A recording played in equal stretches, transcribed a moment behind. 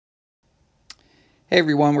Hey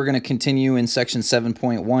everyone, we're going to continue in section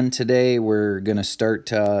 7.1 today. We're going to start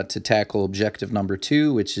to tackle objective number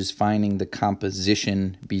 2, which is finding the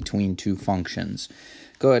composition between two functions.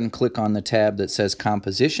 Go ahead and click on the tab that says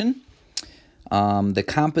composition. The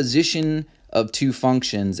composition of two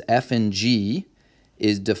functions, f and g,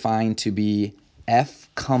 is defined to be f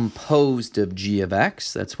composed of g of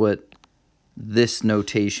x. That's what this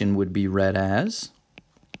notation would be read as.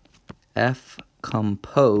 F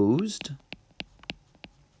composed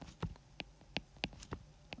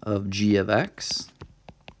of g of x,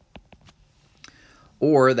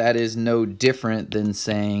 or that is no different than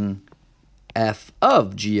saying f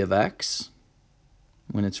of g of x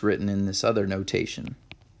when it's written in this other notation.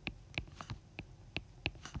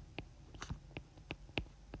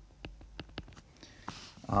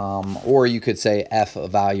 Or you could say f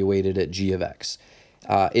evaluated at g of x.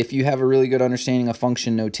 If you have a really good understanding of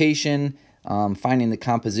function notation, finding the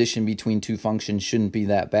composition between two functions shouldn't be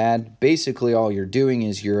that bad. Basically, all you're doing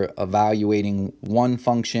is you're evaluating one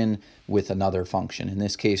function with another function. In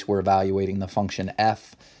this case, we're evaluating the function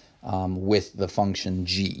f with the function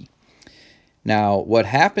g. Now, what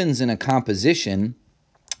happens in a composition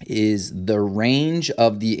is the range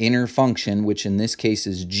of the inner function, which in this case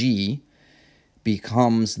is g,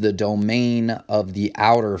 becomes the domain of the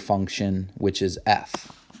outer function, which is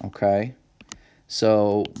f, okay?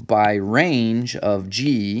 So by range of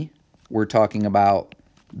g, we're talking about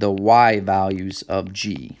the y values of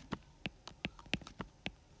g.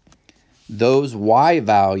 Those y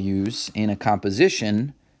values in a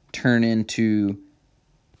composition turn into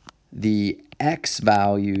the x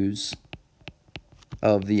values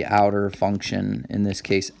of the outer function, in this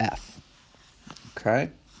case f. Okay?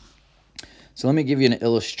 So let me give you an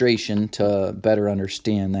illustration to better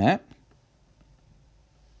understand that.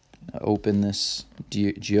 Open this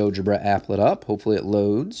GeoGebra applet up. Hopefully it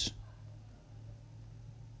loads.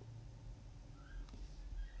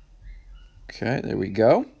 Okay, there we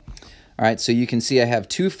go. All right, so you can see I have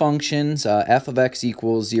two functions. F of x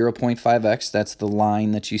equals 0.5x. That's the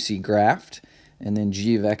line that you see graphed. And then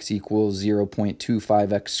g of x equals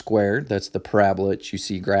 0.25x squared. That's the parabola that you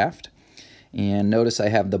see graphed. And notice I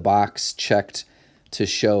have the box checked to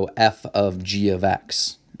show f of g of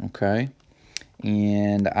x. Okay.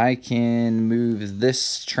 And I can move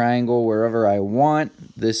this triangle wherever I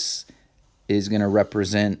want. This is going to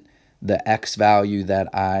represent the x value that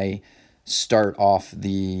I start off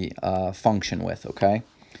the function with, okay?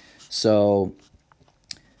 So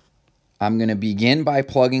I'm going to begin by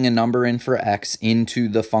plugging a number in for x into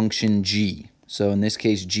the function g. So in this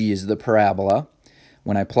case, g is the parabola.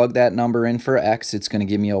 When I plug that number in for x, it's going to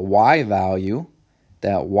give me a y value.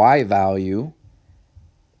 That y value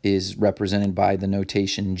is represented by the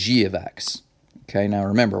notation g of x. Okay, now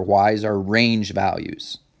remember, y's are range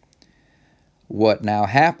values. What now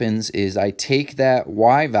happens is I take that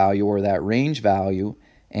y value or that range value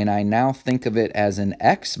and I now think of it as an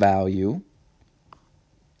x value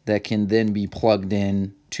that can then be plugged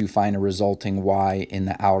in to find a resulting y in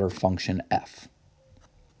the outer function f.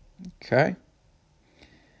 Okay,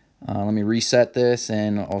 let me reset this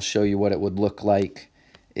and I'll show you what it would look like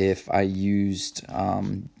if I used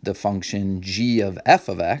the function g of f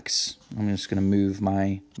of x. I'm just going to move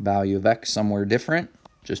my value of x somewhere different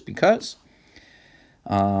just because.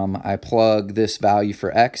 I plug this value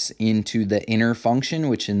for x into the inner function,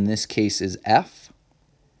 which in this case is f.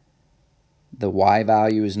 The y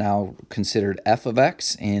value is now considered f of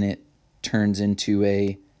x, and it turns into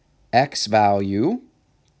a x value.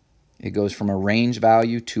 It goes from a range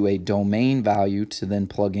value to a domain value to then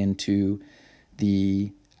plug into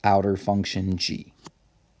the outer function g.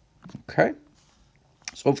 Okay,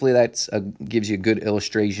 so hopefully that gives you a good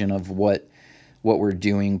illustration of what we're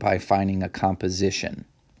doing by finding a composition.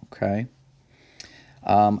 Okay,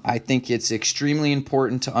 I think it's extremely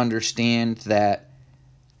important to understand that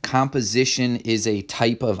composition is a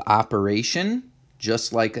type of operation,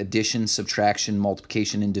 just like addition, subtraction,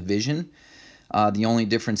 multiplication, and division. The only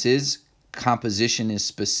difference is composition is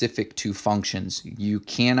specific to functions. You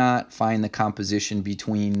cannot find the composition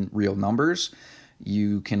between real numbers.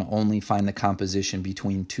 You can only find the composition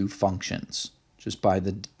between two functions, just by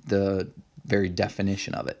the very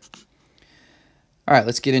definition of it. All right,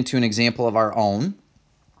 let's get into an example of our own.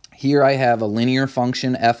 Here I have a linear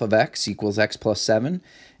function f of x equals x plus 7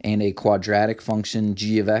 and a quadratic function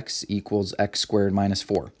g of x equals x squared minus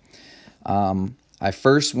 4. I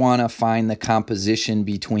first want to find the composition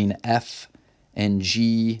between f and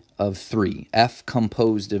g of 3. F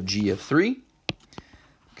composed of g of 3.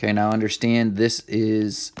 Okay, now understand this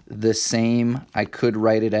is the same. I could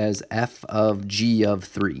write it as f of g of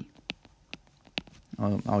 3.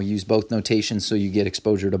 I'll use both notations so you get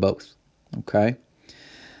exposure to both, okay?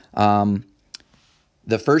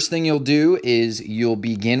 The first thing you'll do is you'll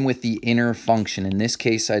begin with the inner function. In this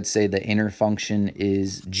case, I'd say the inner function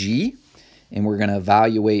is g, and we're going to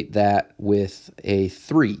evaluate that with a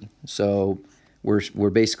 3. So we're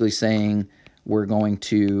basically saying we're going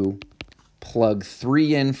to plug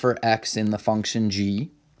 3 in for x in the function g,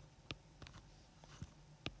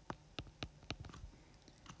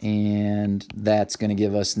 and that's going to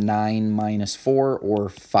give us 9 minus 4, or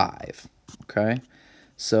 5, okay?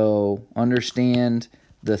 So understand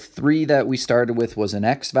the 3 that we started with was an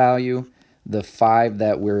x value. The 5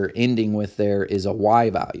 that we're ending with there is a y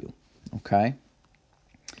value, okay?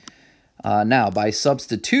 Now, by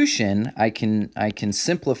substitution, I can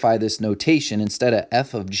simplify this notation. Instead of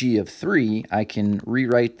f of g of 3, I can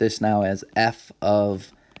rewrite this now as f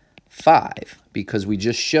of 5, because we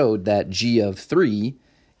just showed that g of 3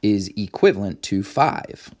 is equivalent to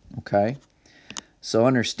 5, okay? So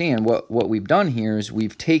understand what we've done here is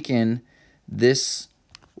we've taken this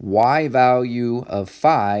y value of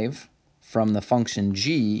 5 from the function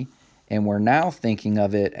g, and we're now thinking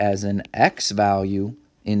of it as an x value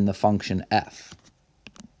in the function f,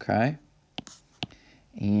 okay?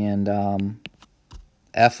 And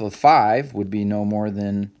f of 5 would be no more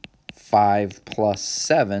than 5 plus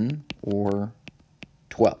 7, or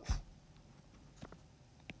 12.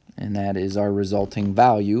 And that is our resulting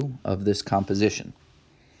value of this composition.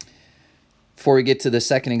 Before we get to the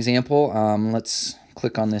second example, let's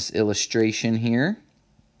click on this illustration here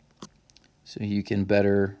so you can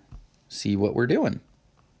better see what we're doing.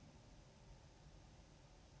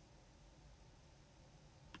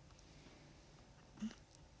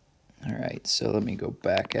 All right, so let me go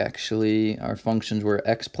back actually. Our functions were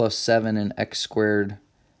x plus 7 and x squared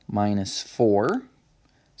minus 4.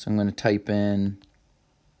 So I'm going to type in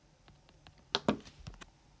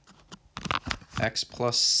x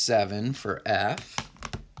plus 7 for f.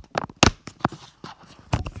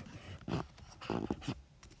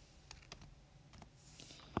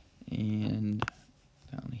 And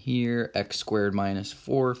down here, x squared minus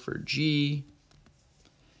 4 for g.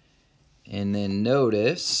 And then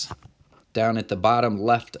notice, down at the bottom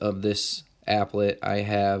left of this applet, I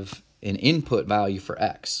have an input value for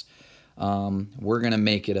x. We're going to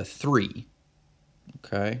make it a 3,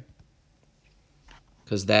 okay?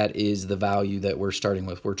 Because that is the value that we're starting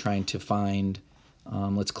with. We're trying to find,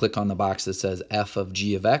 let's click on the box that says f of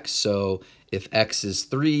g of x. So if x is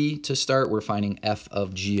 3 to start, we're finding f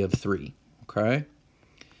of g of 3, okay?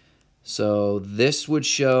 So this would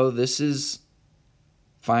show, this is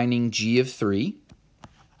finding g of 3.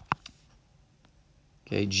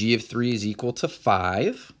 Okay, g of 3 is equal to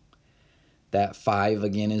 5. That 5,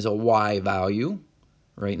 again, is a y value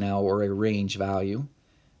right now, or a range value.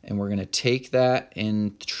 And we're going to take that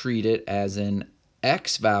and treat it as an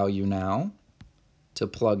x value now to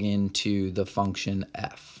plug into the function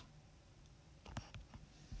f.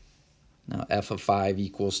 Now f of 5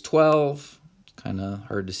 equals 12. It's kind of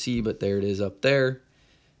hard to see, but there it is up there.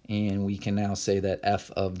 And we can now say that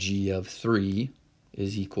f of g of 3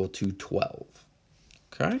 is equal to 12.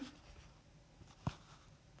 Okay?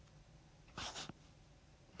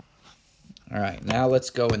 All right, now let's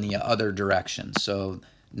go in the other direction. So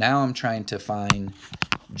now I'm trying to find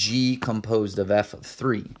g composed of f of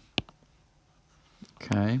 3.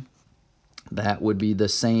 Okay? That would be the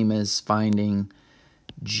same as finding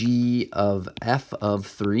g of f of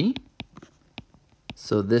 3.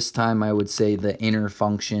 So this time I would say the inner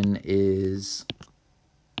function is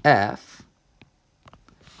f.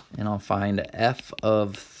 And I'll find f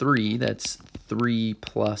of 3, that's 3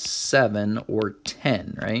 plus 7, or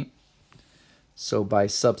 10, right? So by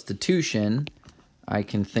substitution, I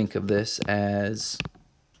can think of this as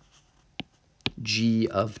g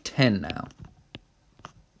of 10 now.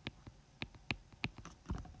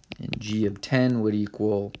 And g of 10 would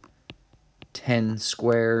equal 10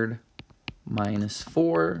 squared minus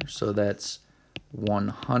 4, so that's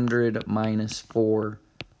 100 minus 4,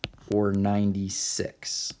 or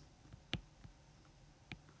 96.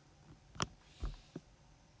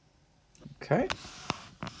 Okay.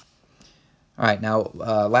 All right, now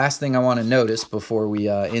last thing I want to notice before we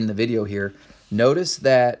end the video here, notice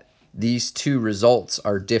that these two results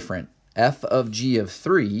are different. F of g of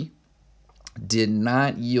 3 did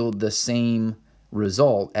not yield the same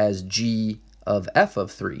result as g of f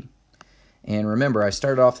of 3. And remember, I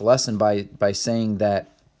started off the lesson by saying that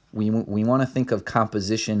we want to think of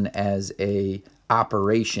composition as a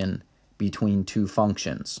operation between two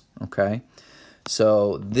functions, okay?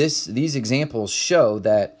 So these examples show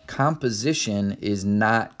that composition is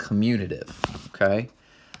not commutative, okay?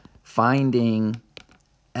 Finding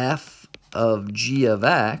f of g of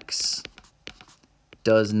x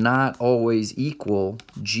does not always equal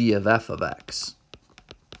g of f of x.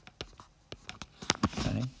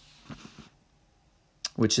 Okay.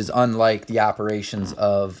 Which is unlike the operations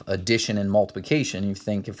of addition and multiplication. You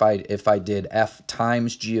think if I did f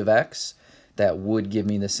times g of x, that would give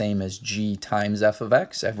me the same as g times f of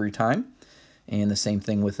x every time. And the same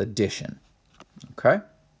thing with addition. Okay?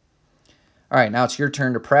 All right, now it's your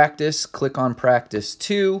turn to practice. Click on practice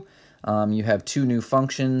 2. You have 2 new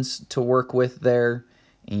functions to work with there,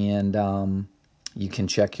 and you can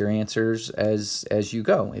check your answers as you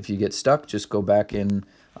go. If you get stuck, just go back and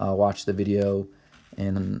watch the video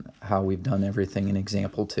and how we've done everything in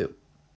example 2.